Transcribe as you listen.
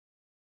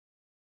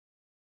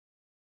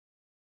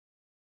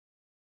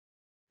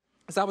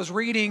As I was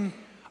reading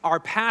our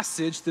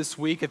passage this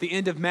week at the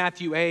end of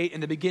Matthew 8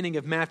 and the beginning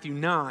of Matthew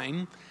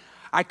 9,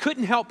 I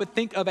couldn't help but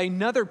think of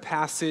another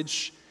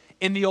passage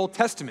in the Old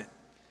Testament.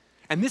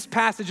 And this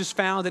passage is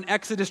found in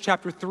Exodus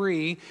chapter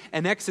 3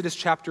 and Exodus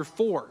chapter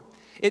 4.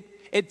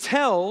 It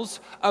tells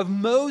of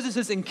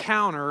Moses'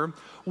 encounter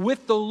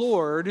with the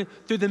Lord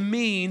through the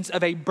means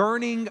of a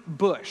burning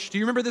bush. Do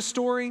you remember this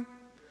story?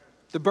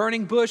 The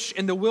burning bush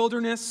in the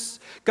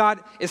wilderness. God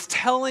is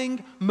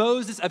telling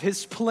Moses of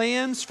his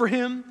plans for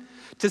him,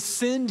 to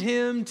send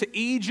him to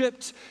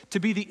Egypt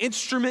to be the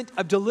instrument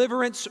of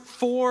deliverance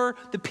for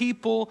the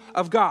people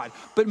of God.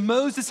 But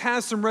Moses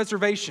has some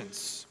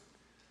reservations.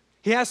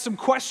 He has some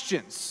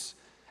questions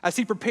as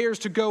he prepares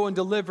to go and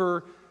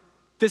deliver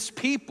this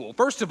people.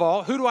 First of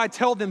all, who do I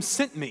tell them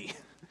sent me?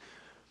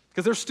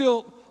 Because they're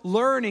still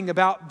learning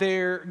about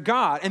their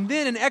God. And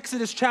then in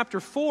Exodus chapter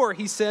 4,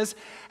 he says,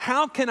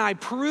 how can I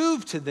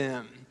prove to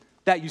them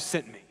that you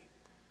sent me?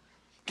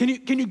 Can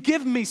you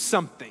give me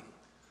something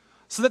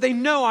so that they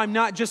know I'm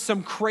not just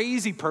some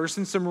crazy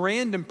person, some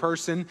random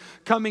person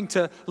coming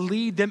to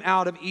lead them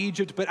out of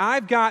Egypt, but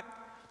I've got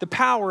the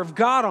power of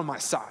God on my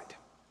side,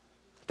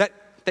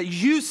 that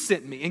you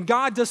sent me. And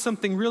God does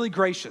something really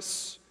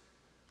gracious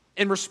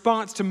in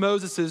response to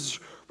Moses'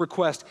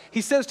 request.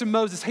 He says to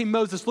Moses, hey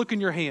Moses, look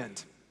in your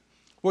hand.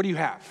 What do you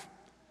have?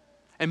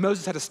 And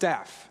Moses had a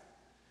staff.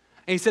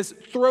 And he says,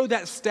 throw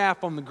that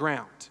staff on the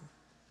ground.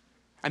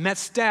 And that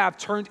staff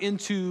turned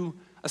into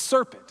a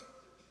serpent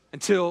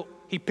until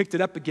he picked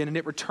it up again and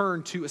it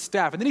returned to a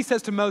staff. And then he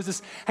says to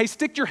Moses, hey,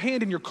 stick your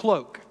hand in your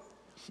cloak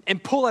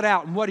and pull it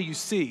out. And what do you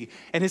see?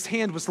 And his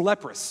hand was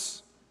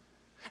leprous.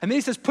 And then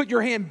he says, put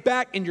your hand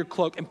back in your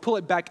cloak and pull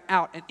it back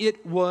out. And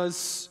it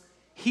was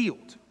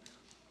healed.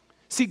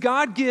 See,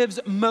 God gives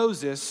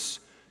Moses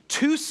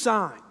two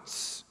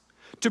signs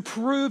to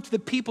prove to the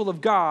people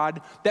of God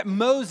that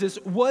Moses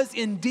was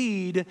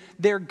indeed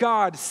their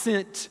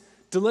God-sent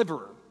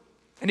deliverer.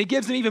 And he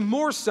gives them even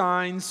more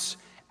signs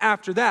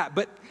after that.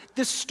 But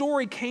this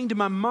story came to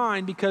my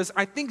mind because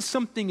I think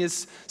something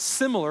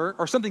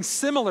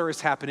similar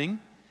is happening,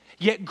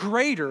 yet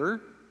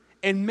greater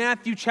in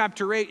Matthew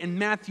chapter 8 and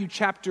Matthew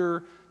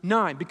chapter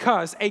 9,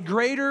 because a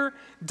greater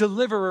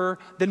deliverer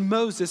than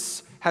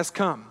Moses has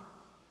come.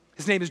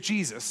 His name is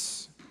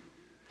Jesus,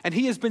 and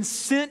he has been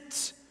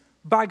sent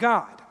by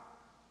God.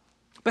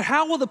 But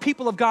how will the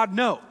people of God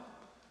know?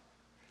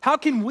 How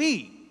can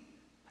we,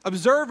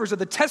 observers of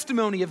the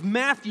testimony of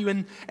Matthew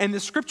and the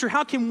scripture,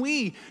 how can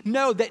we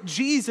know that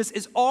Jesus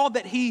is all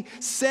that he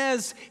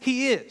says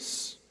he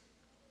is?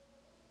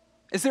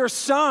 Is there a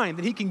sign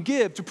that he can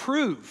give to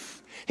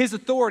prove his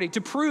authority,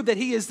 to prove that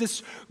he is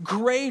this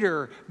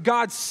greater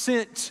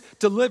God-sent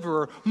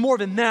deliverer? More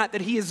than that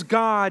he is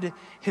God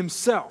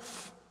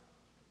himself.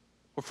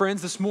 Well,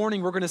 friends, this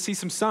morning we're going to see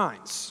some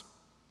signs.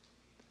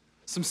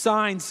 Some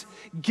signs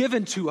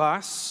given to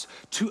us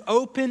to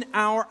open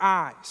our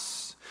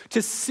eyes,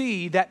 to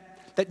see that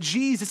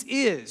Jesus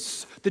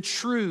is the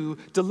true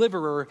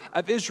deliverer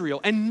of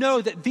Israel, and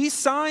know that these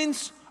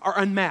signs are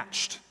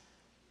unmatched.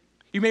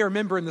 You may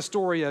remember in the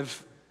story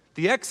of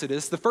the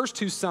Exodus, the first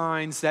two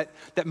signs that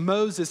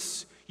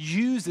Moses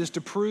uses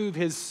to prove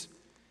his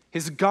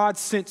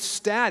God-sent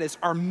status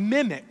are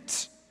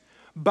mimicked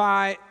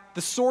by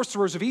the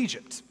sorcerers of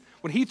Egypt.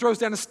 When he throws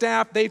down a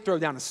staff, they throw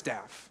down a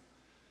staff.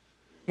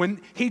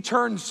 When he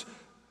turns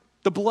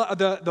the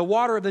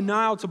water of the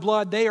Nile to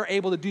blood, they are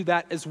able to do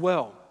that as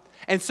well.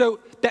 And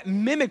so that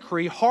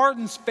mimicry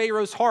hardens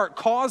Pharaoh's heart,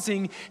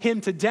 causing him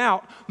to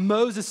doubt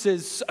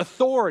Moses'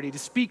 authority to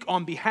speak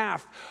on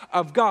behalf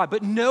of God.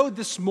 But know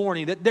this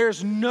morning that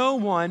there's no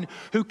one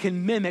who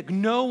can mimic,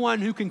 no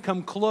one who can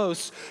come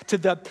close to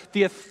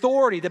the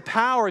authority, the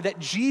power that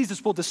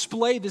Jesus will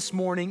display this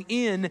morning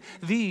in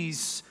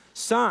these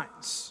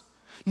signs.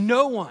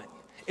 No one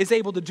is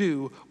able to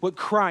do what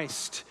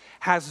Christ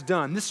has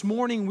done. This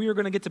morning, we are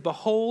going to get to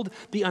behold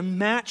the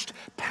unmatched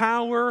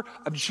power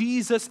of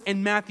Jesus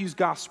in Matthew's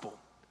gospel.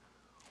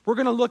 We're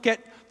going to look at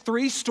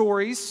three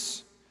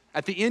stories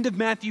at the end of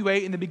Matthew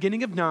 8 and the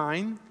beginning of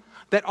 9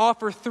 that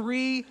offer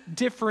three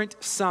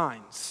different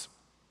signs,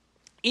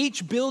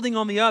 each building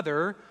on the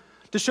other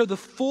to show the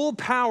full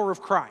power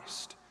of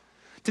Christ,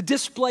 to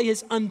display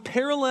his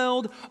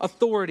unparalleled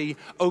authority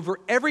over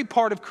every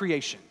part of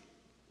creation,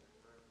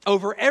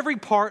 over every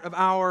part of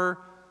our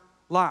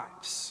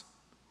lives.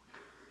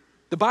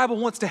 The Bible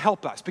wants to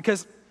help us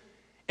because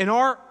in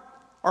our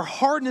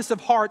hardness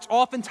of hearts,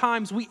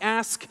 oftentimes we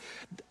ask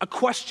a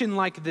question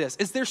like this: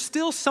 is there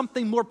still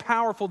something more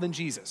powerful than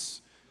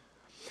Jesus?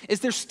 Is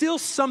there still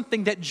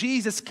something that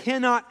Jesus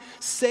cannot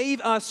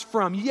save us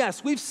from?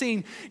 Yes, we've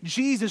seen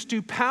Jesus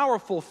do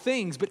powerful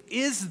things, but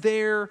is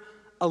there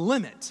a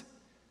limit?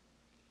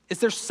 Is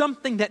there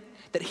something that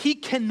he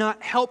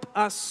cannot help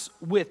us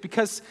with?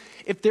 Because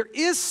if there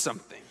is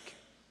something,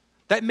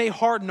 that may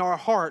harden our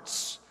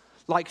hearts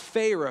like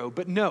Pharaoh,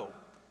 but know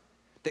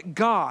that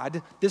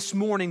God this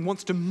morning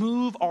wants to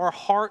move our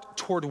heart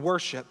toward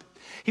worship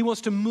He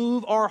wants to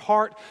move our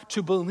heart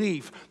to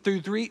believe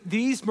through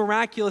these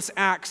miraculous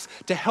acts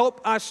to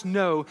help us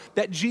know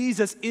that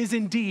Jesus is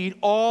indeed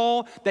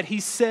all that he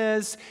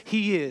says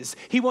he is.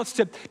 He wants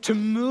to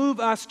move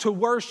us to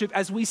worship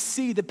as we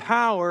see the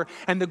power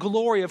and the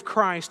glory of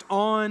Christ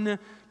on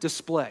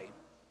display.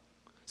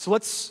 So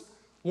let's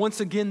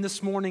once again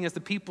this morning, as the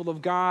people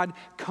of God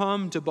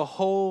come to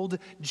behold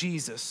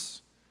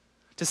Jesus,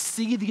 to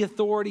see the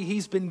authority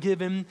he's been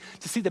given,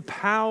 to see the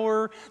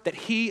power that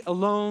he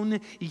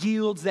alone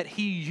yields, that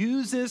he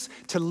uses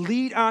to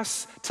lead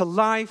us to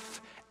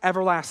life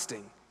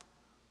everlasting.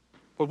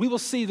 What we will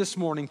see this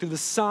morning through the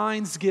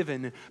signs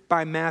given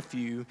by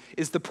Matthew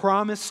is the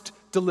promised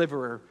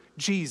deliverer,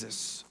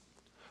 Jesus,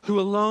 who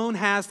alone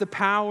has the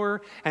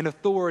power and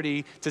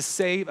authority to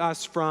save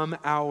us from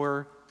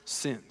our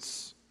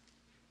sins.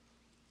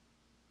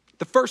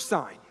 The first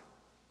sign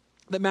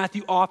that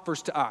Matthew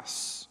offers to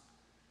us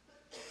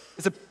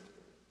is a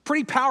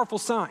pretty powerful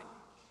sign,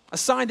 a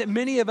sign that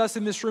many of us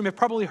in this room have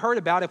probably heard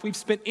about if we've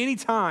spent any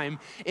time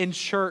in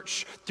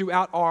church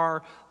throughout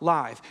our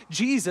life.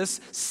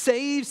 Jesus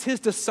saves his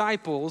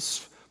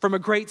disciples from a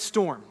great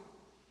storm.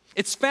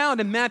 It's found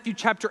in Matthew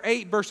chapter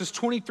 8, verses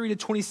 23 to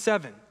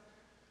 27.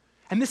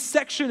 And this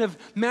section of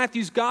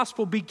Matthew's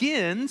gospel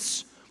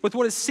begins with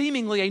what is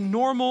seemingly a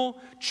normal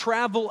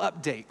travel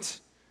update.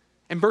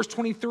 In verse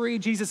 23,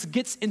 Jesus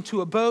gets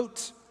into a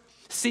boat,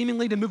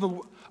 seemingly to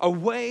move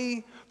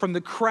away from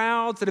the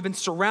crowds that have been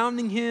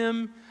surrounding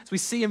him, as we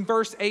see in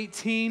verse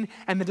 18,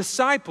 and the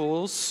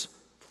disciples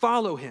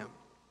follow him.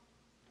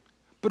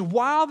 But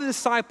while the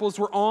disciples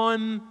were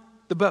on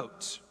the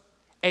boat,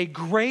 a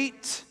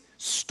great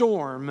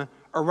storm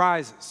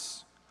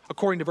arises,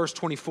 according to verse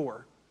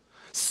 24,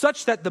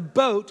 such that the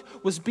boat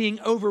was being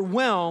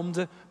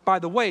overwhelmed by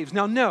the waves.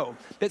 Now know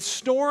that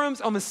storms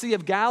on the Sea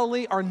of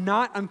Galilee are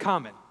not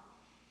uncommon.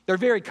 They're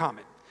very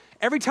common.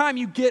 Every time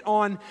you get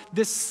on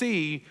this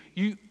sea,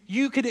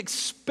 you could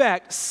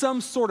expect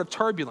some sort of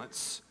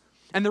turbulence.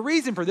 And the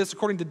reason for this,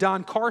 according to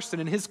Don Carson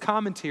in his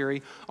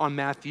commentary on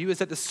Matthew, is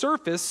that the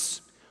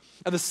surface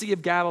of the Sea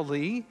of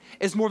Galilee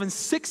is more than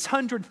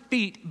 600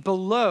 feet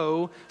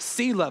below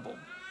sea level.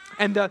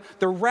 And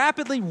the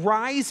rapidly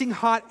rising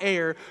hot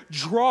air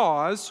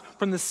draws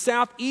from the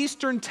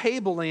southeastern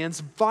tablelands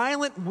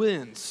violent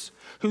winds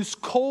whose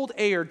cold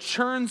air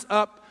churns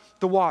up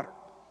the water.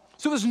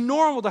 So it was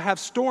normal to have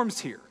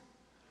storms here.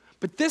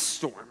 But this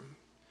storm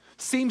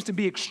seems to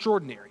be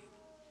extraordinary.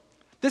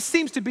 This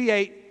seems to be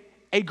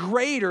a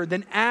greater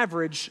than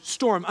average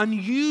storm,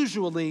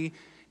 unusually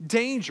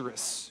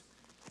dangerous.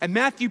 And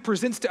Matthew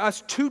presents to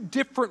us two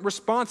different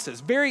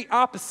responses, very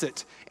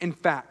opposite, in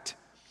fact,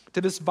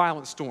 to this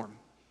violent storm.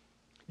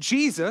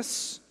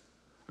 Jesus,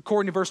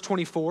 according to verse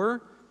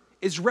 24,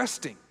 is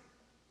resting.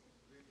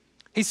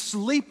 He's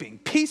sleeping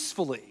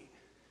peacefully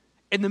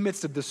in the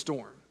midst of the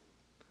storm.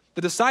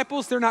 The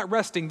disciples, they're not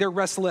resting, they're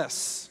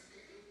restless.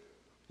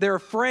 They're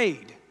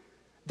afraid.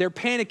 They're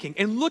panicking.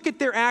 And look at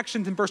their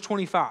actions in verse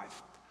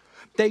 25.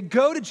 They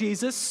go to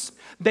Jesus,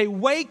 they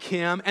wake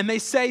him, and they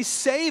say,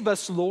 "Save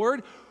us,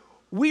 Lord.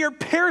 We are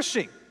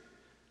perishing.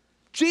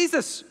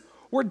 Jesus,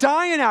 we're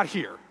dying out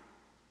here."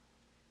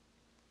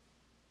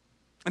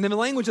 And in the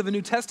language of the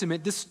New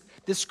Testament,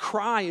 this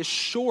cry is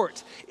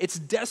short. It's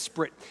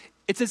desperate.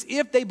 It's as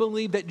if they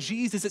believe that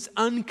Jesus is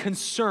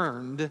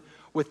unconcerned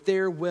with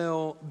their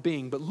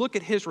well-being. But look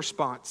at his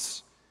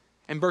response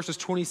in verses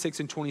 26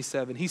 and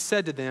 27. He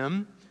said to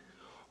them,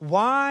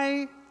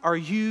 "Why are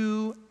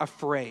you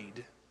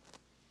afraid,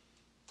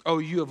 O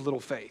you of little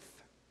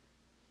faith?"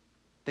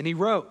 Then he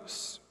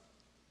rose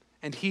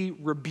and he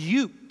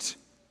rebuked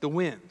the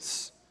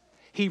winds.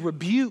 He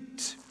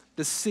rebuked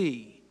the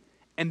sea,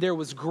 and there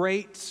was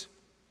great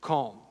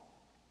calm.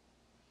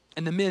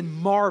 And the men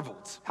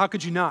marveled. How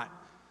could you not?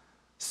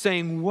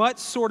 Saying, "What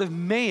sort of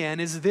man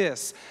is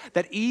this,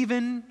 that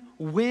even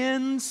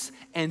winds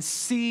and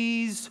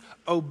seas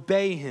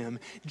obey him?"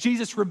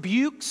 Jesus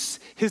rebukes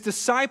his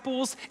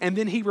disciples, and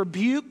then he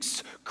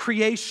rebukes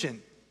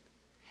creation.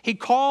 He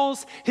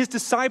calls his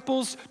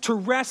disciples to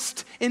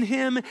rest in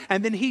him,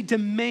 and then he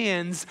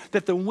demands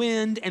that the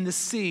wind and the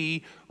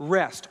sea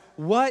rest.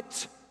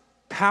 What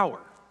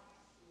power!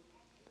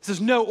 This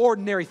is no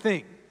ordinary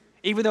thing,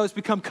 even though it's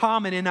become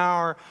common in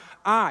our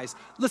eyes.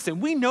 Listen,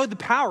 we know the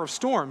power of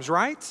storms,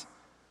 right?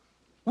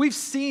 We've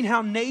seen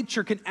how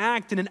nature can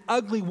act in an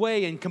ugly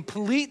way and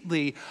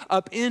completely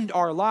upend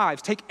our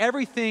lives, take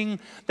everything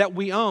that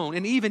we own,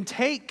 and even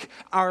take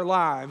our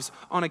lives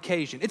on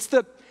occasion. It's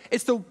the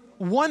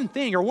one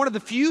thing, or one of the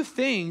few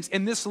things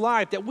in this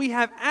life that we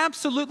have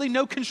absolutely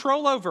no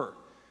control over.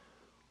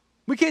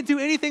 We can't do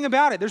anything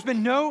about it. There's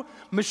been no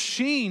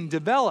machine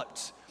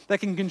developed that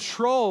can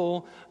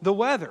control the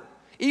weather.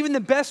 Even the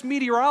best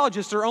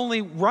meteorologists are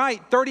only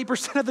right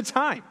 30% of the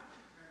time.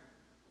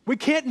 We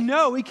can't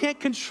know, we can't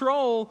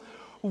control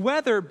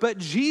weather, but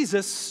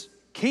Jesus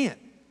can.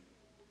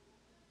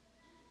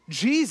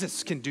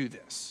 Jesus can do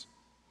this.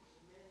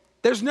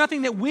 There's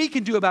nothing that we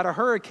can do about a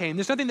hurricane.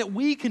 There's nothing that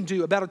we can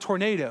do about a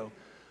tornado.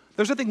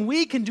 There's nothing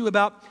we can do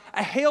about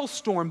a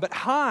hailstorm but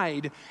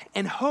hide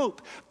and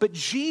hope. But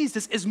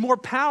Jesus is more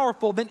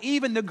powerful than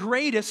even the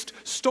greatest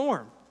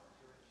storm.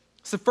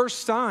 It's the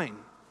first sign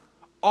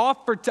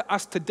offered to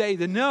us today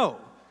to know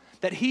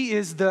that he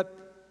is the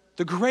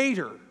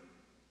greater,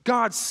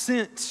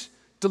 God-sent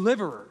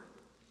deliverer.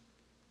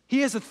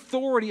 He has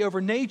authority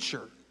over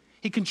nature.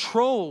 He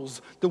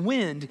controls the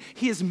wind.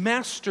 He is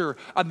master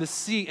of the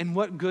sea. And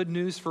what good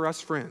news for us,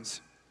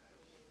 friends.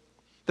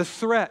 The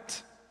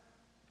threat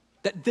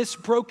that this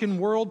broken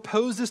world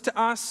poses to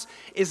us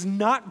is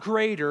not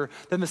greater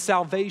than the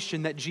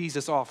salvation that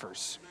Jesus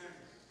offers.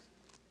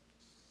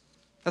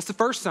 That's the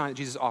first sign that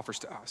Jesus offers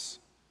to us.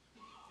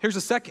 Here's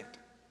the second.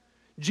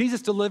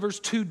 Jesus delivers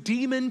 2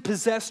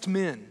 demon-possessed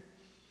men.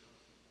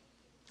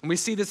 And we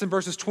see this in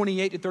verses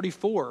 28 to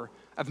 34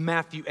 of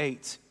Matthew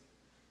 8.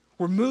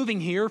 We're moving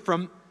here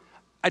from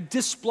a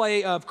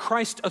display of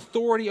Christ's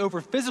authority over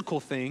physical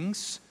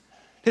things,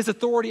 his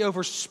authority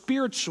over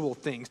spiritual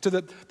things, to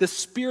the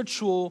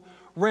spiritual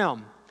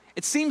realm.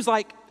 It seems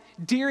like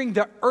during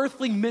the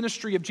earthly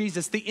ministry of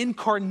Jesus, the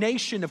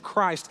incarnation of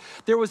Christ,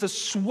 there was a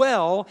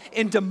swell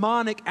in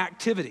demonic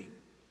activity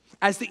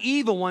as the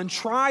evil one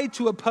tried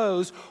to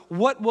oppose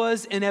what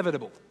was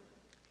inevitable,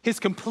 his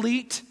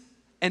complete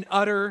and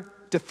utter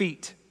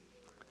defeat.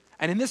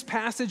 And in this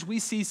passage, we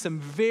see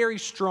some very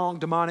strong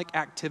demonic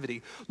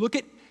activity. Look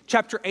at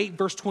chapter 8,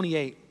 verse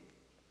 28.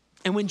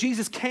 And when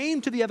Jesus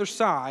came to the other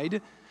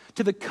side,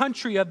 to the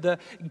country of the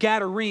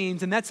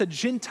Gadarenes, and that's a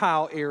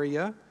Gentile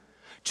area,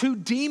 2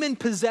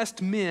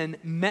 demon-possessed men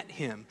met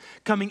him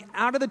coming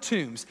out of the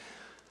tombs.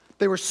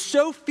 They were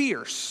so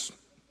fierce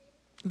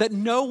that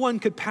no one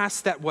could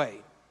pass that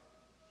way.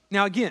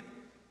 Now again,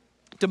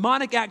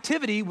 demonic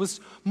activity was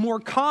more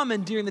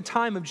common during the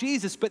time of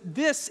Jesus, but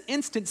this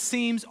instance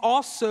seems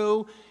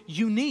also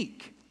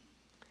unique.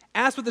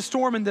 As with the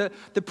storm in the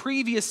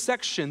previous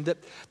section,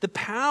 the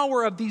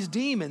power of these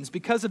demons,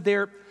 because of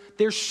their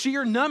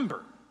sheer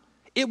number,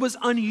 it was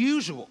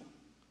unusual.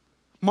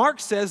 Mark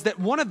says that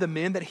one of the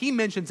men that he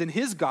mentions in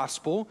his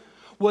gospel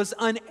was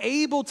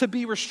unable to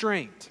be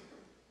restrained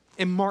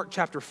in Mark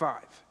chapter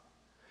 5.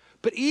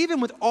 But even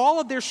with all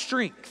of their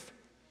strength,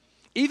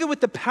 even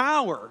with the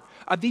power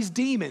of these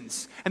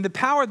demons and the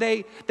power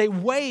they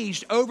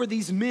waged over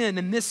these men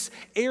in this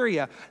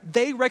area,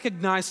 they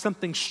recognized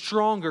something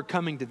stronger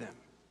coming to them.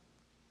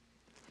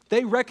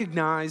 They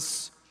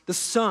recognize the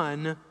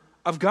Son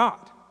of God.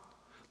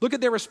 Look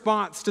at their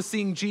response to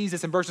seeing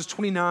Jesus in verses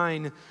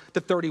 29 to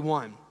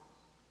 31.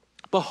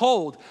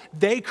 Behold,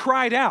 they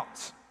cried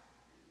out,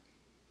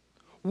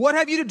 "What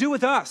have you to do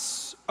with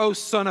us, O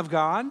Son of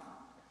God?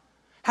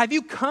 Have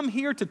you come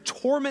here to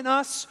torment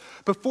us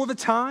before the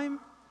time?"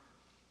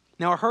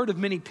 Now a herd of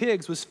many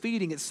pigs was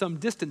feeding at some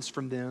distance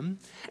from them,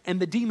 and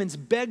the demons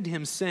begged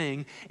him,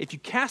 saying, "If you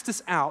cast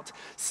us out,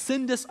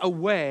 send us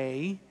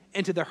away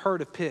into the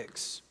herd of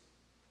pigs."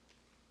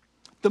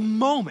 The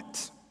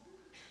moment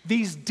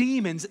these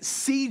demons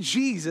see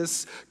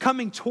Jesus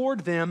coming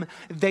toward them,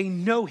 they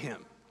know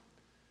him.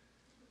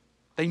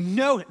 They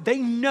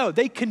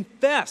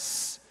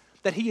confess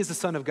that he is the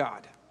Son of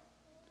God.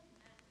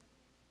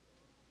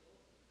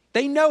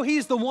 They know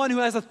he's the one who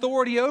has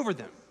authority over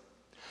them.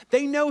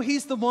 They know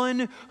he's the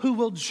one who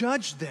will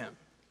judge them.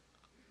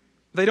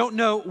 They don't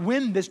know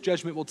when this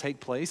judgment will take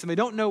place, and they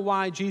don't know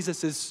why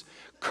Jesus is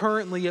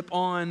currently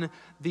upon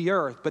the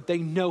earth, but they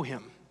know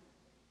him.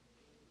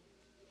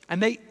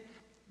 And they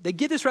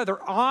give this rather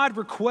odd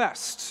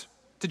request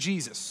to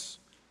Jesus.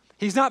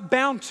 He's not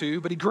bound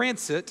to, but he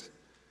grants it.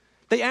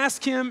 They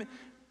ask him,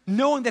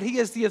 knowing that he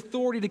has the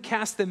authority to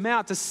cast them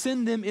out, to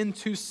send them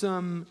into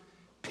some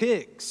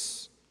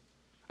pigs.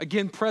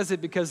 Again,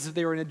 present because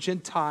they were in a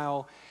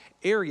Gentile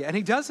area. And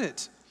he does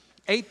it.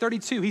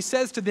 8:32, he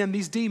says to them,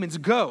 these demons,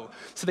 "Go."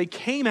 So they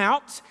came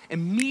out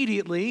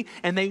immediately,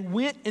 and they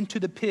went into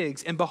the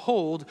pigs. And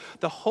behold,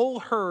 the whole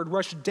herd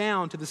rushed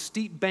down to the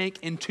steep bank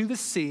into the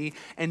sea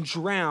and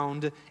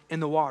drowned in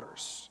the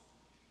waters.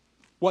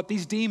 What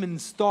these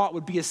demons thought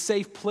would be a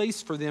safe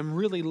place for them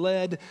really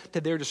led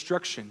to their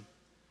destruction,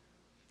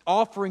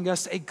 offering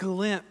us a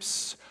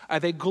glimpse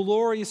of a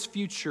glorious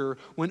future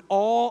when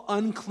all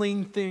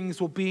unclean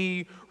things will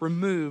be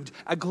removed.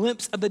 A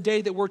glimpse of the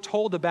day that we're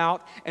told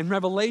about in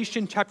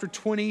Revelation chapter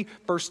 20,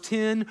 verse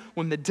 10,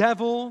 when the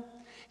devil,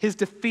 his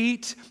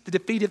defeat, the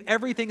defeat of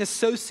everything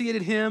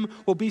associated him,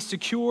 will be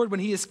secured when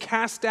he is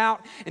cast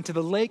out into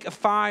the lake of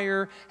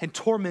fire and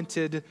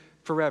tormented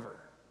forever.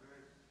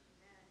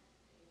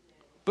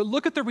 But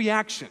look at the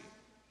reaction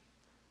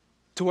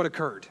to what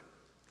occurred.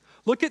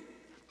 Look at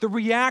the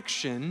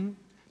reaction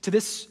to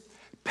this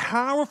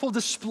powerful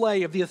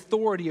display of the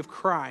authority of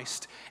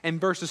Christ in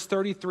verses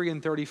 33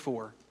 and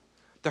 34.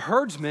 The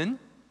herdsmen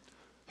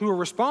who were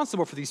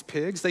responsible for these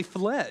pigs, they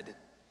fled.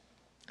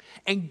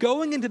 And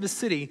going into the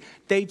city,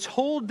 they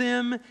told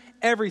them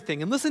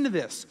everything. And listen to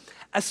this,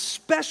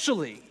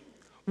 especially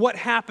what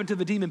happened to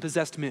the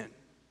demon-possessed men.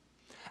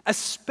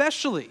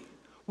 Especially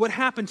what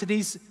happened to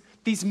these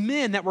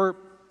men that were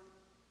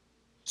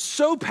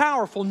So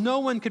powerful, no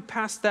one could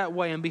pass that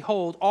way. And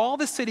behold, all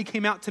the city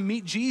came out to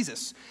meet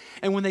Jesus.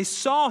 And when they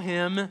saw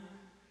him,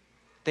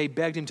 they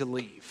begged him to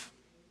leave.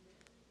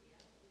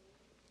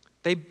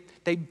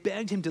 They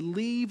begged him to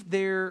leave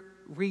their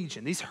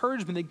region. These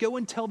herdsmen, they go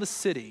and tell the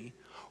city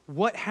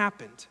what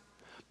happened.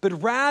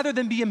 But rather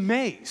than be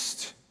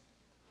amazed,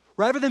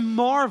 rather than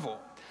marvel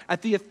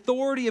at the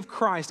authority of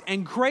Christ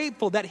and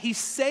grateful that he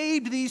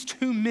saved these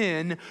two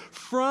men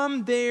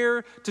from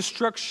their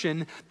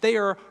destruction, they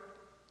are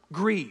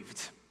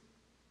grieved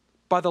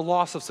by the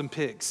loss of some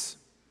pigs.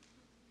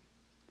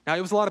 Now,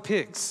 it was a lot of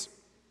pigs.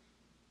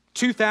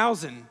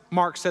 2,000,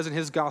 Mark says in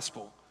his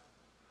gospel.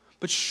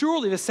 But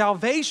surely the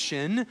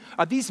salvation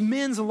of these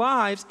men's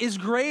lives is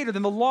greater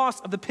than the loss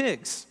of the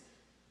pigs.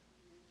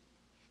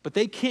 But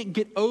they can't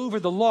get over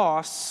the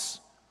loss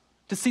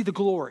to see the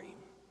glory.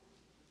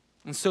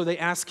 And so they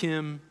ask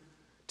him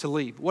to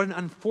leave. What an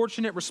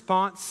unfortunate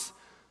response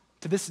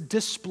to this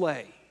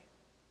display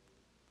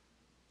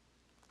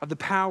of the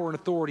power and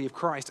authority of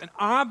Christ. An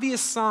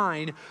obvious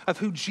sign of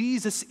who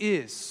Jesus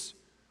is.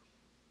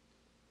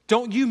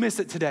 Don't you miss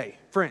it today,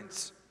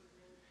 friends.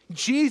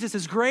 Jesus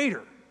is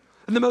greater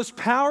than the most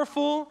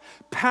powerful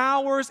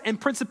powers and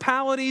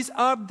principalities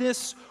of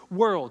this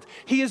world.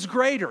 He is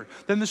greater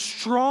than the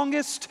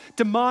strongest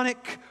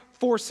demonic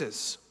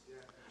forces.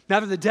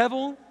 Neither the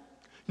devil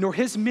nor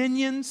his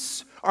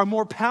minions are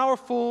more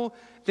powerful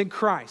than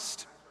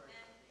Christ.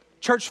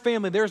 Church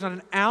family, there's not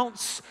an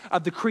ounce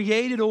of the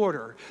created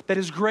order that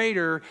is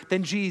greater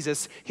than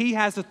Jesus. He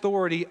has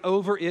authority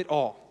over it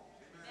all.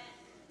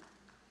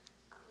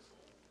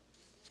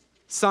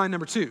 Sign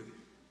number 2. And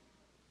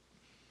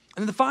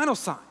then the final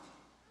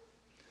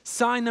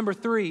sign number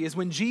 3 is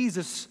when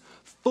Jesus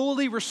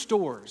fully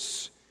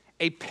restores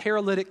a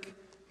paralytic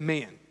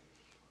man.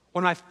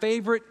 One of my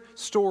favorite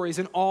stories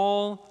in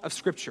all of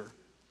Scripture.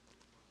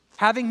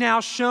 Having now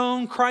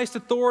shown Christ's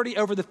authority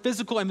over the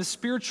physical and the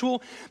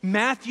spiritual,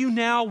 Matthew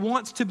now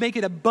wants to make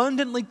it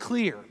abundantly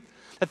clear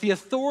that the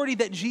authority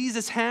that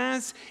Jesus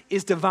has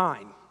is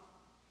divine.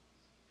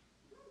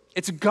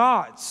 It's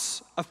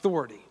God's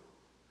authority.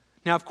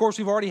 Now, of course,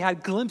 we've already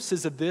had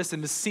glimpses of this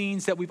in the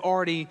scenes that we've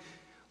already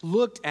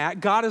looked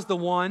at. God is the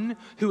one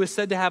who is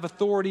said to have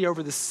authority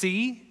over the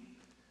sea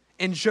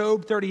in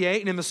Job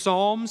 38 and in the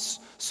Psalms,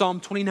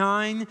 Psalm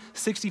 29,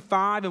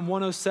 65, and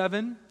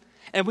 107.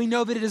 And we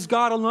know that it is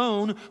God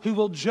alone who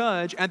will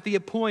judge at the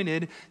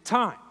appointed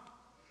time.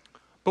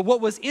 But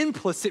what was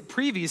implicit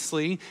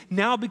previously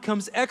now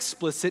becomes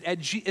explicit as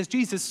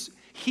Jesus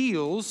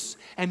heals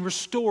and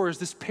restores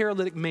this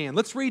paralytic man.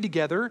 Let's read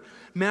together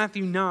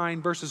Matthew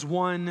 9, verses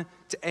 1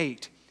 to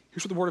 8.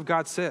 Here's what the Word of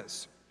God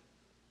says.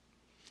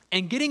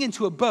 And getting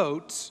into a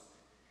boat,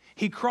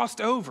 he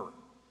crossed over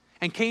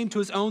and came to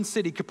his own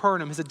city,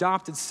 Capernaum, his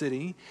adopted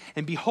city.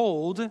 And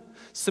behold,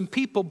 some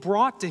people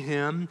brought to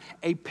him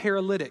a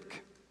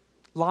paralytic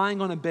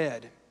lying on a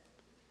bed.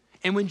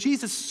 And when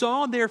Jesus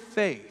saw their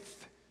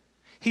faith,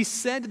 he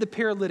said to the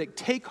paralytic,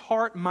 "Take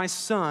heart, my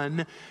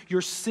son,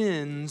 your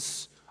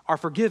sins are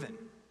forgiven."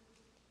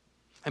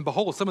 And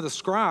behold, some of the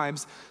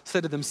scribes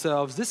said to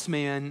themselves, "This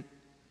man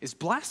is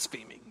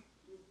blaspheming."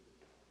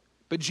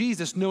 But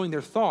Jesus, knowing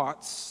their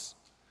thoughts,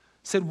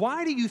 said,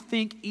 "Why do you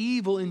think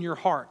evil in your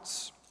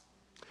hearts?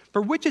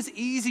 For which is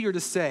easier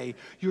to say,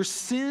 'Your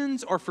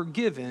sins are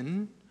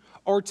forgiven,'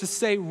 or to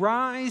say,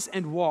 'Rise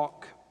and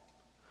walk'?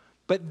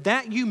 But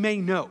that you may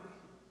know,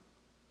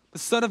 the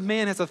Son of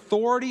Man has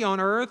authority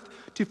on earth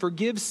to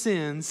forgive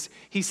sins,"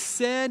 he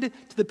said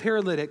to the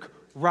paralytic,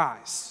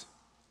 "Rise,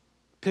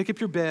 pick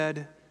up your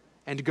bed,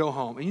 and go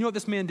home." And you know what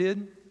this man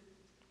did?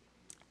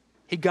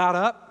 He got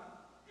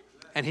up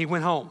and he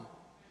went home.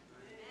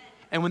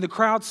 And when the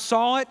crowd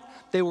saw it,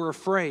 they were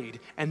afraid,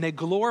 and they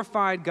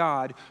glorified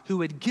God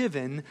who had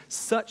given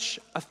such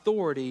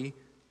authority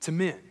to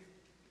men.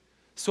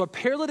 So a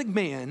paralytic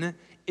man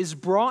is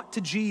brought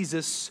to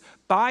Jesus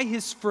by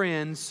his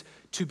friends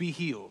to be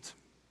healed,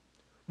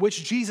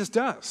 which Jesus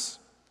does.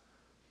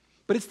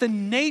 But it's the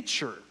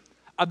nature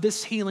of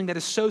this healing that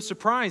is so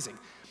surprising.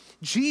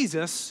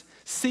 Jesus,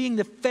 seeing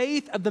the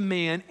faith of the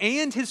man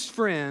and his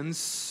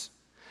friends,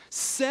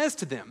 says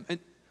to them,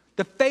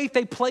 the faith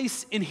they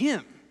place in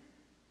him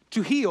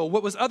to heal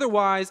what was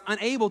otherwise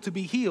unable to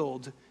be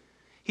healed,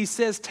 he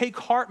says, "Take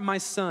heart, my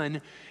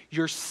son,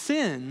 your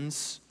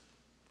sins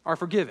are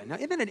forgiven." Now,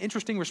 isn't that an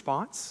interesting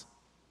response?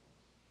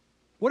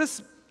 What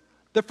does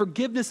the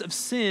forgiveness of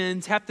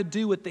sins have to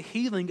do with the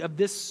healing of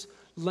this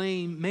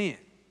lame man?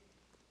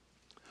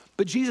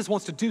 But Jesus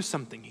wants to do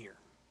something here.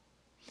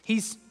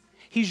 He's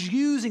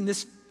using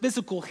this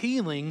physical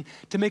healing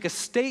to make a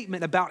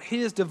statement about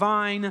his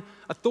divine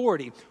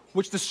authority,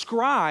 which the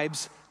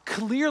scribes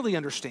clearly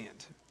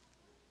understand,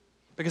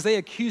 because they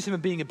accuse him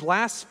of being a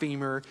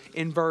blasphemer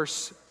in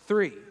verse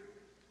 3.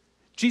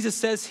 Jesus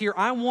says here,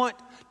 "I want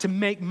to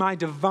make my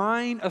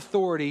divine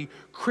authority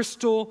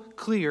crystal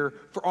clear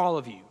for all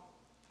of you.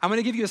 I'm going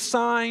to give you a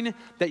sign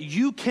that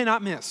you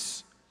cannot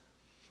miss.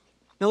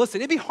 Now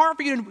listen, it'd be hard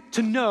for you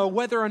to know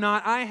whether or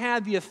not I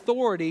had the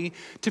authority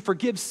to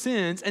forgive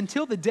sins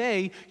until the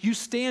day you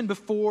stand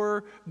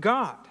before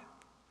God.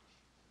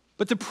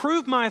 But to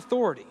prove my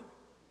authority,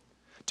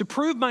 to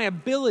prove my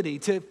ability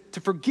to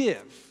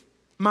forgive,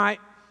 my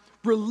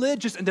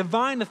religious and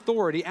divine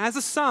authority, as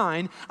a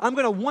sign, I'm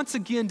going to once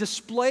again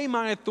display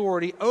my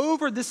authority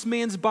over this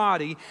man's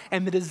body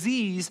and the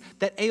disease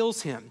that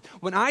ails him.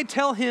 When I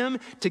tell him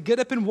to get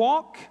up and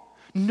walk,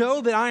 know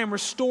that I am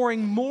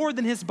restoring more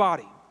than his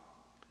body.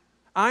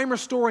 I am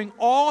restoring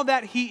all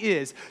that he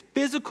is,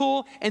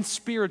 physical and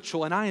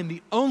spiritual, and I am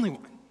the only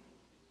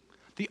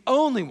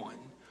one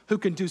who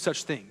can do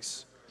such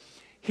things.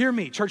 Hear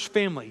me, church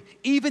family,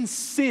 even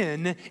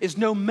sin is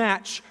no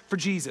match for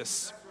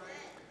Jesus.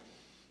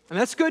 And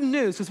that's good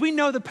news because we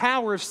know the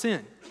power of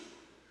sin.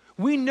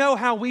 We know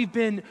how we've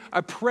been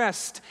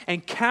oppressed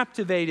and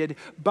captivated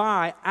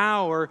by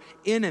our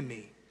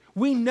enemy.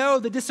 We know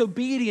the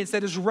disobedience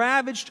that has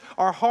ravaged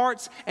our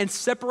hearts and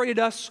separated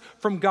us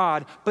from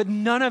God, but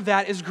none of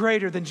that is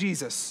greater than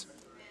Jesus.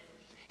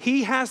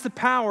 He has the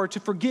power to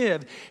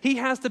forgive. He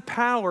has the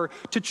power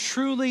to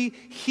truly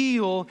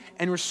heal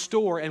and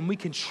restore, and we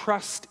can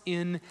trust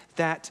in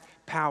that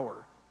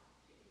power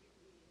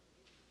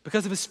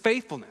because of his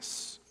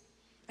faithfulness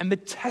and the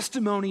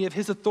testimony of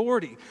his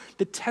authority,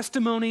 the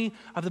testimony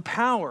of the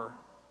power.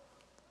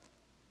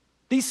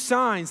 These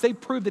signs, they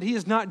prove that he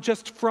is not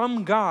just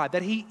from God,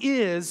 that he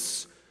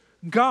is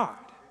God.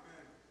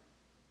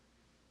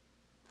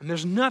 And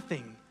there's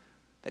nothing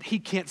that he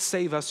can't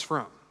save us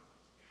from.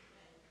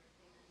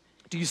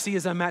 Do you see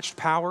his unmatched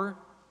power?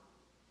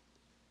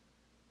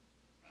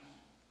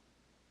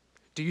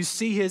 Do you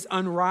see his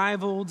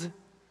unrivaled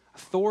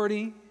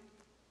authority?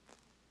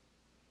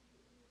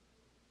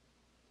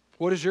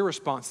 What is your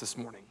response this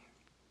morning?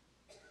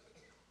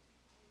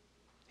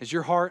 Is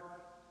your heart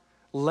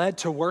led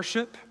to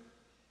worship?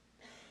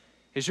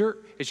 Is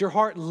your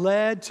heart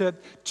led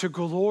to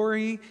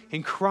glory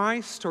in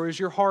Christ, or is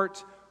your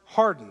heart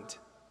hardened,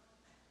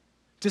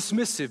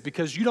 dismissive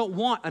because you don't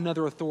want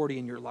another authority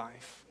in your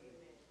life?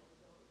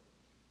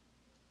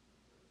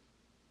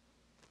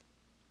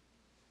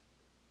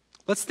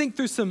 Let's think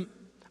through some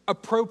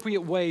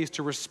appropriate ways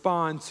to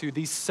respond to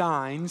these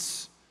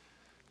signs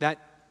that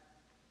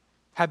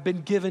have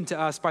been given to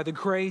us by the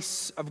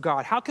grace of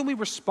God. How can we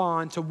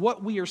respond to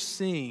what we are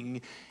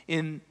seeing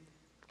in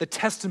the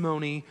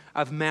testimony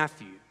of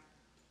Matthew?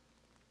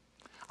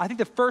 I think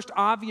the first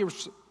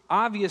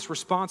obvious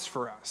response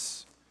for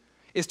us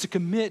is to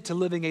commit to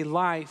living a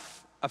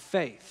life of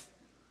faith.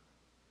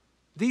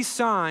 These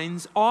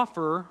signs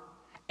offer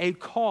a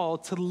call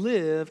to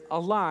live a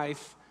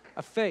life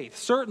of faith,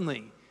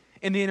 certainly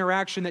in the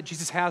interaction that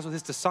Jesus has with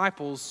his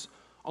disciples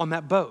on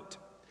that boat.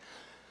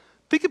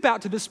 Think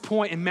about to this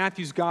point in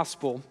Matthew's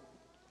gospel,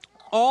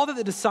 all that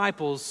the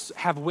disciples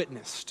have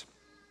witnessed.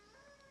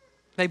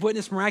 They've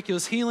witnessed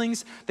miraculous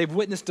healings. They've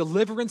witnessed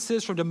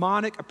deliverances from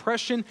demonic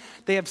oppression.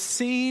 They have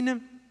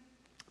seen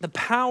the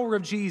power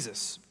of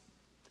Jesus.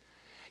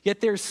 Yet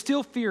there's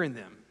still fear in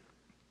them.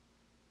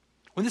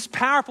 When this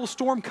powerful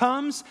storm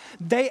comes,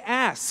 they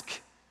ask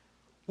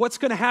what's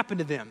going to happen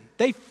to them.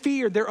 They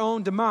fear their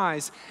own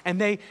demise,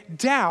 and they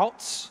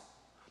doubt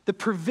the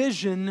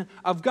provision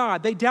of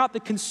God. They doubt the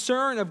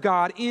concern of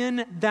God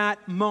in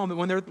that moment.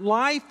 When their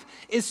life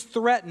is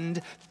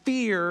threatened,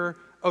 fear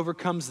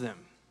overcomes them.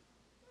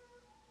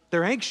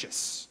 They're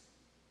anxious.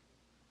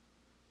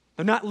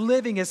 They're not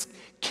living as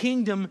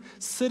kingdom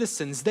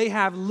citizens. They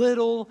have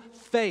little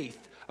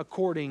faith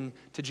according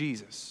to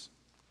Jesus.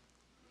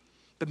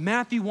 But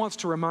Matthew wants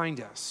to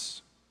remind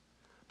us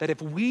that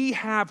if we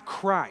have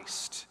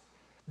Christ,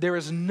 there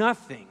is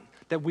nothing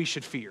that we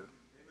should fear.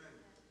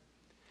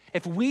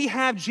 If we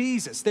have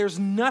Jesus, there's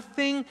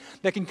nothing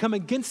that can come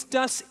against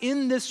us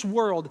in this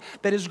world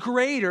that is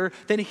greater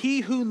than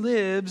he who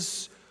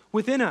lives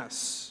within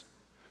us.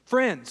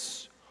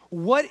 Friends,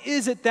 what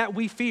is it that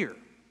we fear?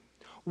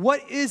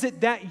 What is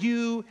it that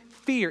you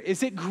fear?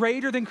 Is it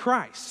greater than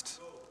Christ?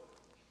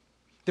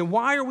 Then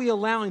why are we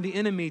allowing the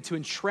enemy to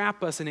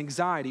entrap us in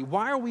anxiety?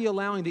 Why are we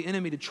allowing the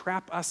enemy to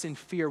trap us in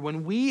fear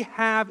when we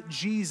have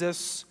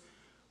Jesus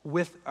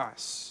with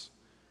us?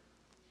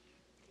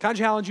 Can I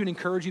challenge you and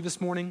encourage you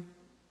this morning?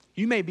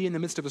 You may be in the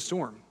midst of a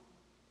storm.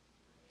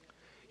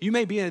 You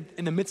may be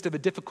in the midst of a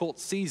difficult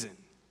season.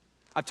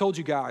 I've told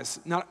you guys,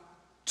 not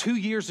 2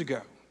 years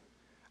ago,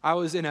 I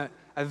was in a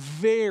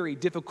very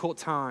difficult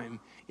time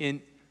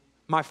in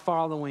my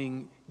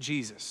following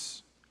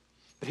Jesus.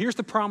 But here's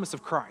the promise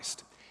of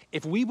Christ.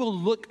 If we will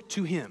look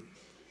to him,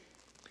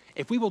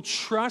 if we will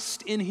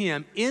trust in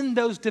him in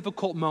those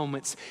difficult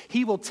moments,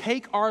 he will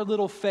take our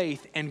little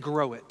faith and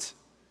grow it.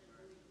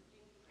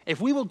 If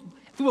we will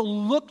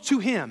look to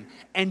him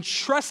and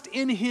trust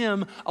in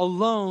him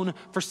alone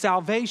for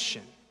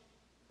salvation,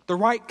 the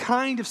right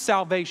kind of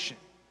salvation,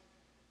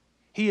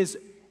 he is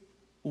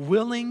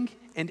willing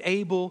and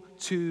able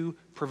to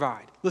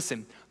provide.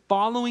 Listen,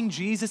 following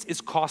Jesus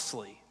is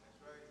costly.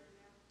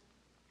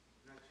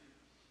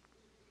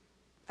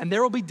 And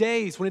there will be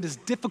days when it is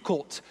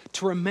difficult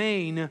to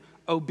remain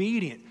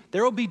obedient.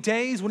 There will be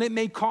days when it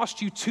may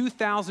cost you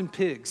 2,000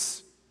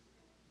 pigs.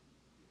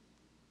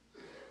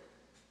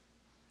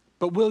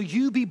 But will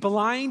you be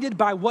blinded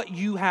by what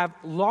you have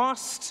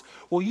lost?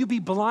 Will you be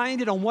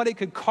blinded on what it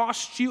could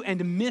cost you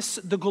and miss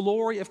the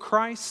glory of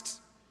Christ?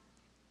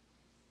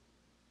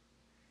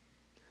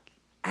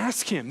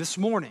 Ask him this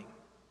morning,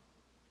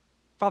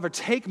 Father,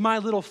 take my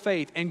little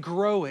faith and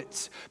grow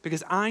it,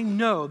 because I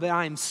know that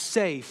I am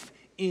safe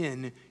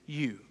in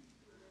you.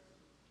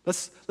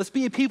 Let's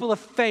be a people of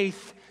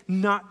faith,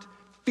 not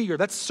fear.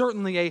 That's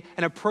certainly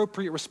an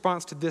appropriate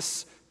response to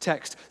this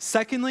text.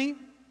 Secondly,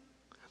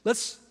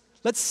 let's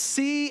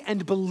see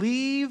and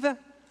believe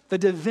the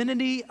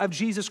divinity of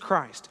Jesus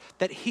Christ,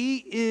 that he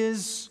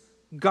is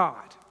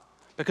God.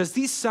 Because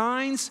these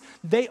signs,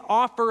 they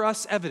offer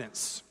us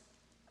evidence.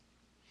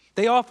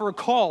 They offer a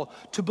call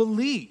to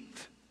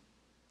believe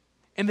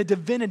in the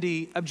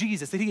divinity of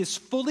Jesus, that he is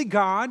fully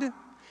God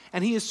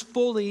and he is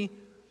fully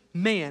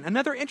man.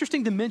 Another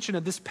interesting dimension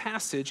of this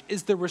passage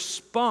is the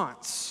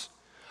response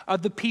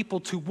of the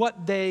people to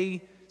what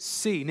they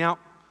see. Now,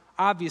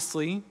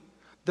 obviously,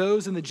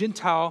 those in the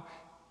Gentile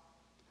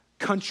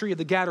country of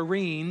the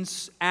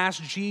Gadarenes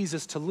asked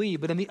Jesus to leave,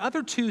 but in the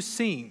other two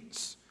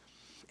scenes,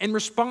 in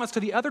response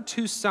to the other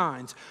two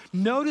signs,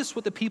 notice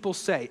what the people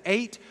say.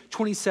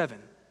 8:27.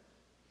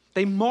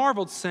 They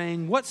marveled,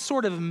 saying, "What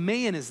sort of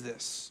man is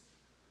this,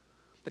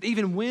 that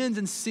even winds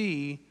and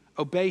sea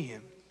obey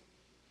him?"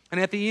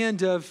 And at the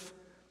end of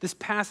this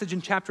passage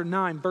in chapter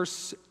 9,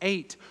 verse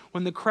 8,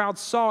 when the crowd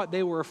saw it,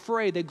 they were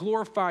afraid. They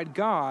glorified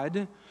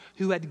God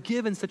who had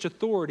given such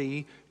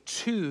authority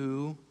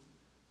to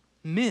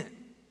men.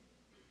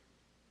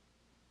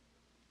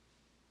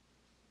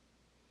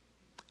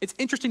 It's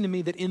interesting to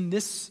me that in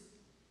this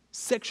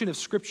section of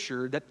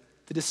Scripture that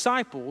the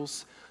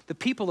disciples, the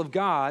people of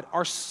God,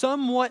 are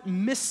somewhat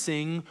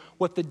missing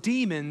what the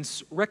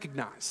demons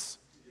recognize.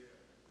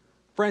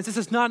 Friends, this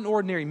is not an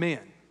ordinary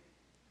man.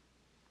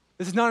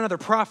 This is not another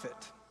prophet.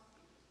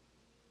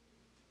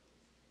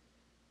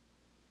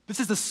 This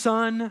is the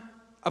Son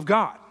of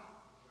God.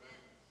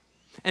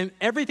 And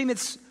everything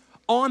that's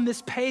on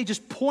this page is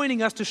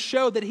pointing us to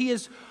show that he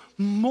is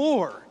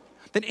more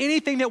than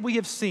anything that we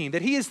have seen,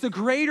 that he is the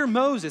greater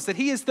Moses, that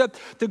he is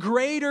the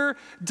greater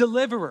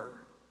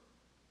deliverer.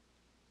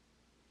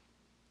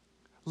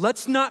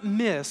 Let's not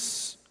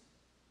miss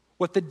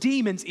what the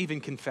demons even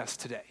confess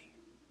today.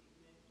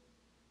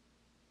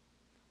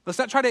 Let's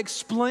not try to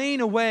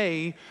explain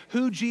away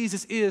who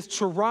Jesus is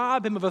to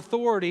rob him of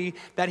authority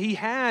that he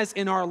has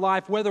in our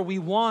life, whether we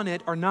want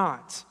it or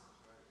not.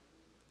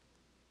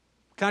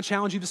 Can I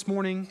challenge you this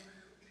morning?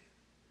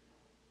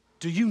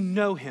 Do you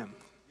know him?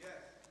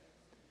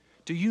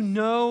 Do you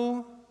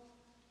know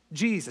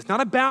Jesus? Not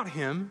about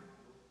him,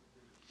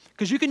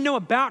 because you can know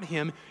about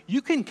him,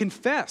 you can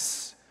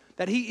confess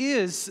that he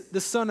is the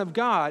Son of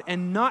God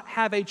and not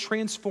have a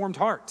transformed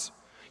heart.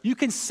 You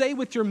can say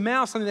with your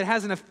mouth something that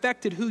hasn't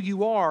affected who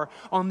you are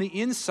on the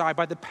inside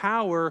by the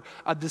power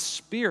of the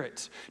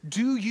Spirit.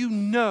 Do you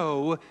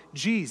know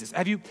Jesus?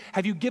 Have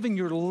you given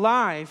your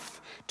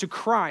life to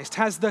Christ?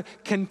 Has the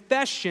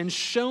confession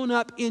shown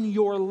up in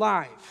your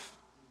life,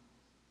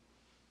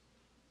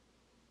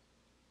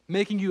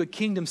 making you a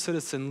kingdom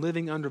citizen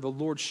living under the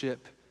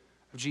lordship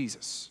of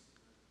Jesus?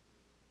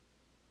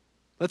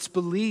 Let's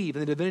believe in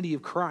the divinity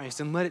of Christ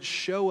and let it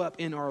show up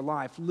in our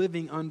life,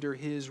 living under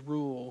his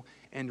rule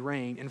and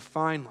reign. And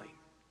finally,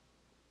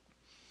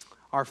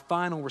 our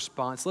final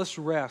response, let's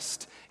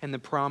rest in the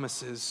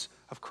promises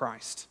of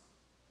Christ.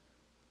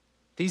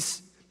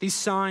 These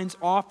signs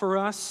offer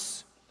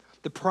us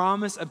the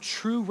promise of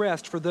true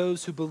rest for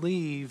those who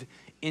believe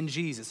in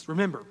Jesus.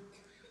 Remember,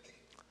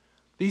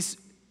 these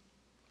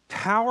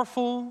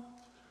powerful,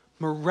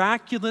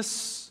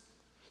 miraculous,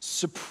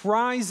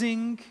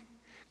 surprising,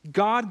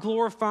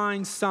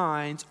 God-glorifying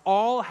signs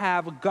all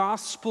have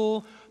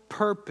gospel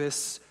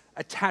purpose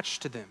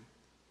attached to them.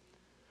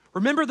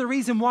 Remember the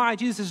reason why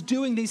Jesus is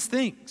doing these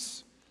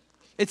things.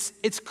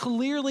 It's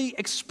clearly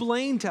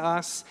explained to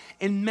us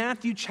in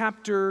Matthew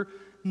chapter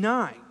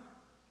 9.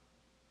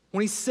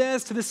 When he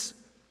says to this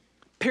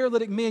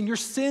paralytic man, "Your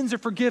sins are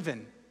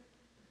forgiven."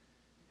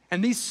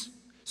 And these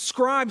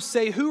scribes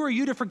say, "Who are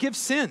you to forgive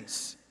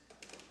sins?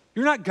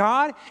 You're not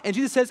God?" And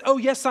Jesus says, "Oh,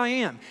 yes, I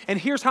am. And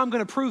here's how I'm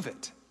going to prove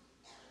it."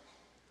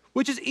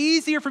 Which is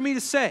easier for me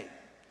to say,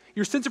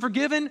 your sins are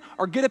forgiven,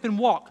 or get up and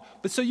walk.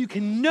 But so you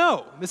can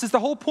know, this is the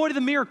whole point of the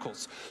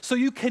miracles, so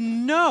you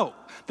can know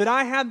that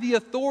I have the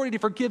authority to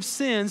forgive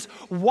sins,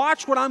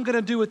 watch what I'm going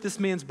to do with this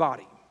man's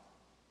body.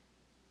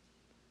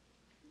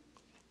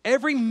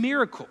 Every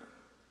miracle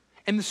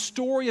in the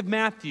story of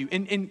Matthew,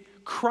 in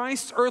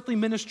Christ's earthly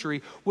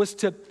ministry, was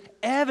to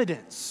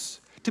evidence,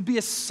 to be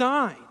a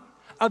sign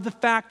of the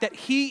fact that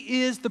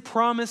he is the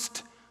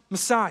promised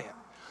Messiah.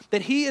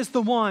 That he is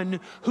the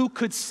one who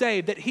could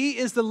save, that he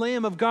is the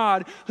Lamb of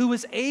God who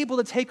is able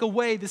to take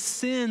away the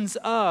sins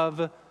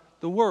of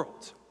the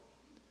world.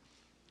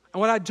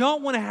 And what I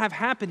don't want to have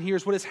happen here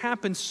is what has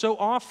happened so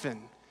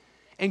often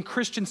in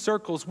Christian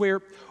circles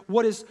where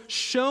what is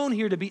shown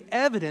here to be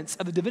evidence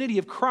of the divinity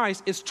of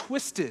Christ is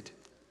twisted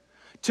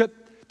to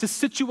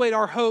situate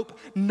our hope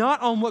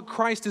not on what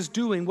Christ is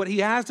doing, what he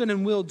has done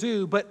and will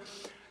do, but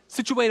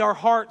situate our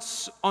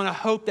hearts on a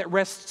hope that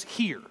rests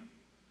here,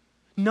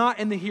 not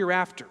in the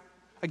hereafter.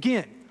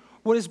 Again,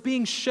 what is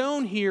being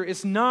shown here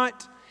is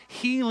not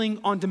healing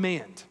on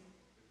demand.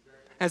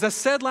 As I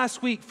said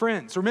last week,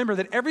 friends, remember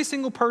that every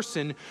single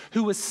person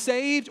who was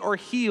saved or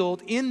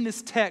healed in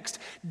this text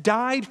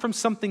died from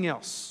something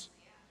else.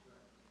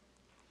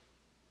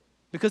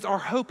 Because our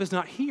hope is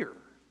not here.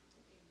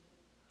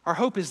 Our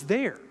hope is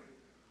there.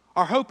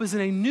 Our hope is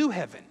in a new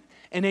heaven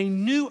and a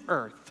new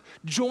earth,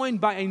 joined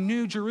by a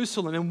new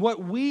Jerusalem. And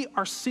what we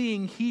are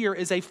seeing here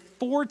is a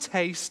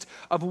foretaste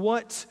of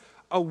what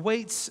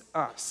awaits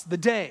us, the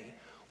day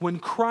when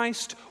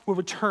Christ will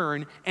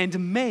return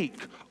and make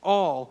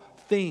all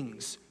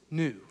things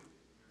new.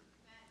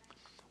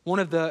 One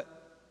of the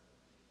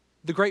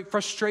great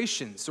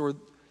frustrations or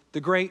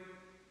the great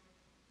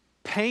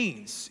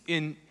pains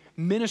in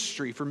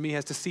ministry for me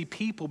is to see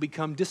people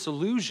become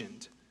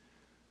disillusioned,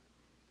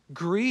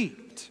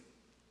 grieved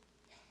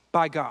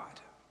by God,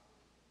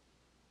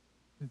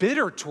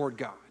 bitter toward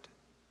God,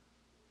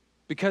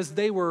 because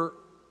they were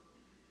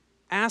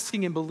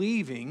asking and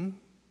believing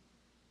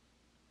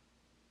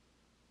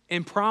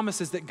in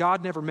promises that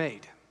God never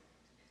made.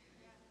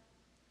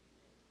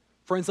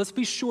 Friends, let's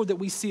be sure that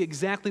we see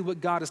exactly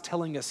what God is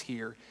telling us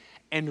here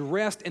and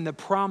rest in the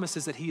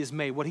promises that he has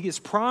made. What he has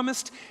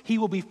promised, he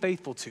will be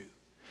faithful to.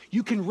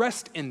 You can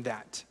rest in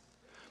that,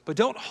 but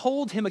don't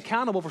hold him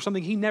accountable for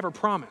something he never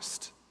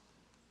promised.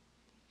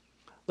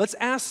 Let's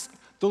ask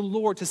the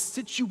Lord to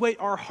situate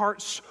our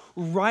hearts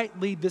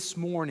rightly this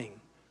morning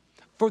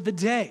for the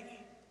day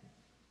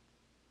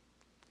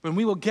when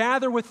we will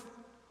gather with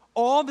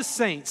all the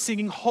saints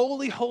singing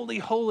holy, holy,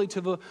 holy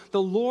to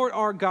the Lord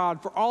our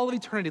God for all of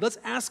eternity. Let's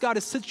ask God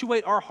to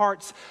situate our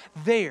hearts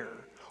there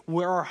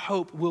where our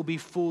hope will be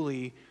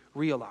fully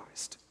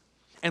realized.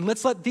 And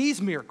let's let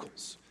these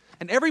miracles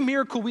and every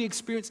miracle we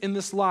experience in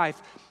this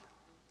life,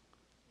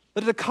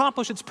 let it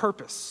accomplish its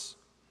purpose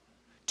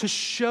to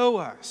show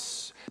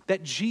us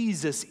that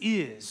Jesus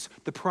is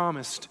the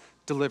promised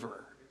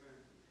deliverer.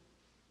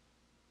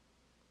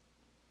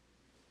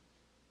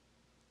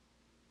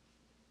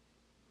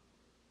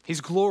 He's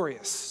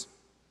glorious,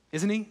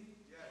 isn't he? Yes.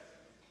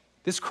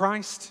 This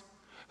Christ,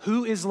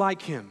 who is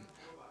like him?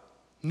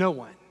 No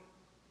one.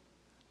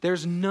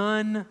 There's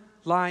none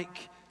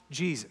like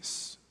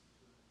Jesus.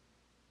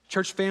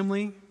 Church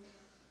family,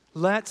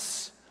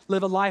 let's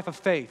live a life of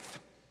faith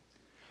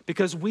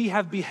because we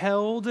have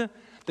beheld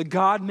the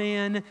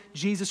God-man,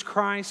 Jesus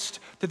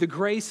Christ, through the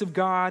grace of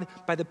God,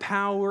 by the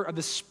power of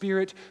the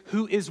Spirit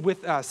who is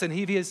with us. And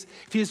if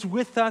he is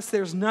with us,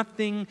 there's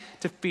nothing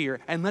to fear.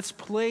 And let's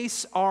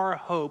place our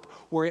hope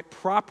where it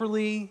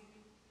properly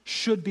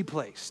should be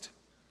placed,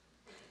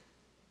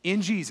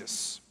 in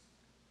Jesus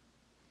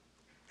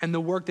and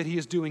the work that he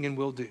is doing and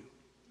will do.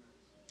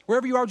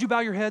 Wherever you are, would you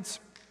bow your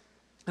heads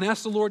and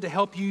ask the Lord to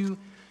help you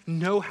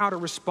know how to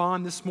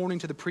respond this morning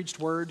to the preached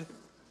word?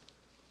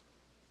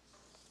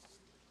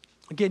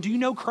 Again, do you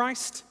know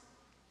Christ?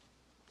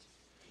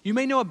 You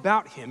may know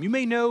about him. You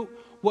may know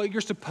what you're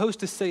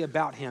supposed to say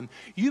about him.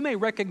 You may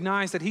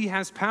recognize that he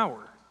has power.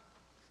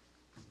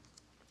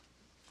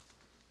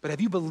 But have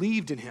you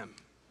believed in him?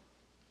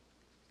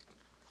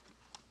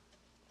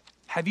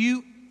 Have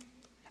you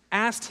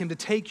asked him to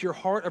take your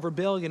heart of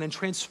rebellion and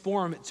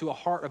transform it to a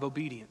heart of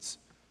obedience?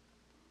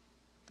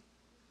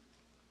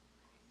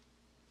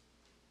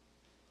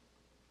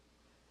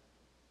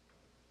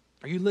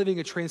 Are you living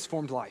a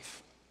transformed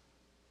life?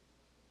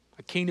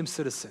 A kingdom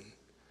citizen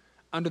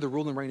under the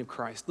rule and reign of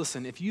Christ.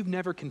 Listen, if you've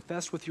never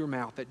confessed with your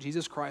mouth that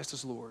Jesus Christ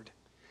is Lord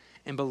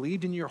and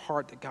believed in your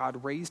heart that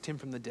God raised him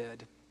from the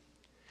dead,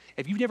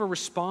 if you've never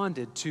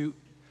responded to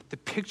the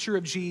picture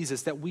of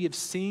Jesus that we have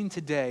seen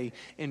today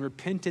in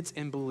repentance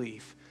and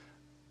belief,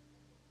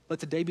 let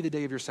today be the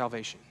day of your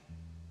salvation.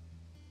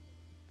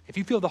 If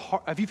you feel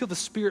the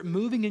Spirit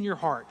moving in your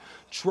heart,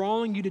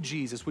 drawing you to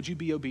Jesus, would you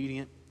be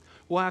obedient?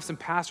 We'll have some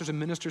pastors and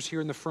ministers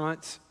here in the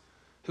front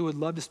who would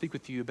love to speak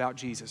with you about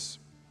Jesus.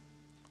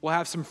 We'll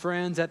have some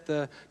friends at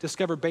the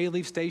Discover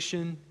Bayleaf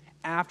station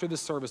after the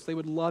service. They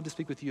would love to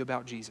speak with you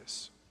about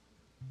Jesus.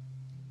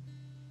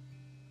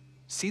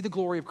 See the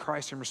glory of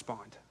Christ and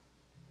respond.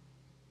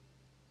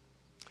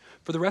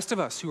 For the rest of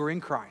us who are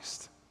in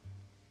Christ,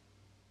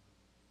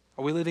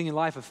 are we living a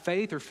life of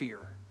faith or fear?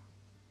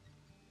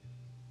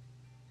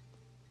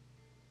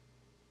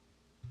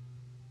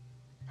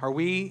 Are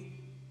we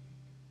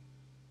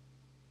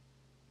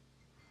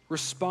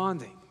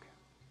responding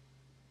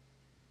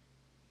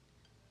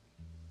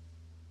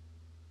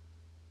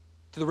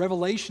to the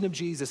revelation of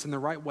Jesus in the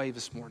right way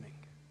this morning?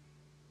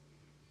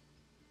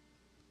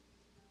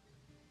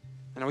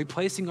 And are we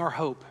placing our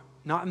hope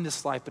not in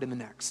this life but in the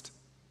next,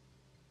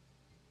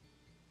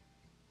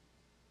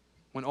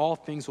 when all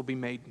things will be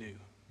made new?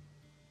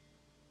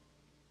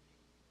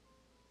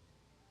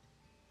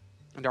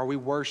 And are we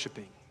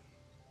worshiping?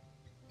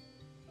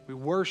 Are we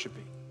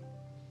worshiping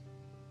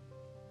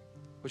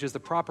which is the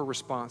proper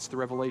response to the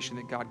revelation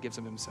that God gives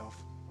of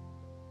himself.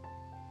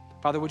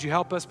 Father, would you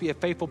help us be a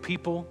faithful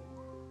people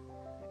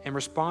in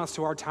response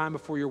to our time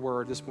before your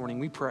word this morning?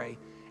 We pray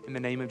in the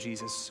name of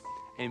Jesus.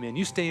 Amen.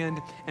 You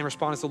stand and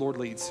respond as the Lord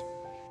leads.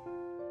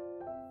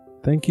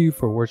 Thank you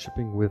for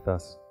worshiping with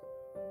us.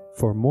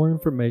 For more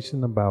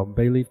information about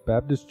Bayleaf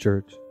Baptist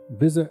Church,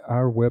 visit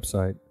our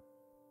website,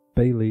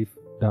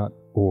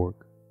 bayleaf.org.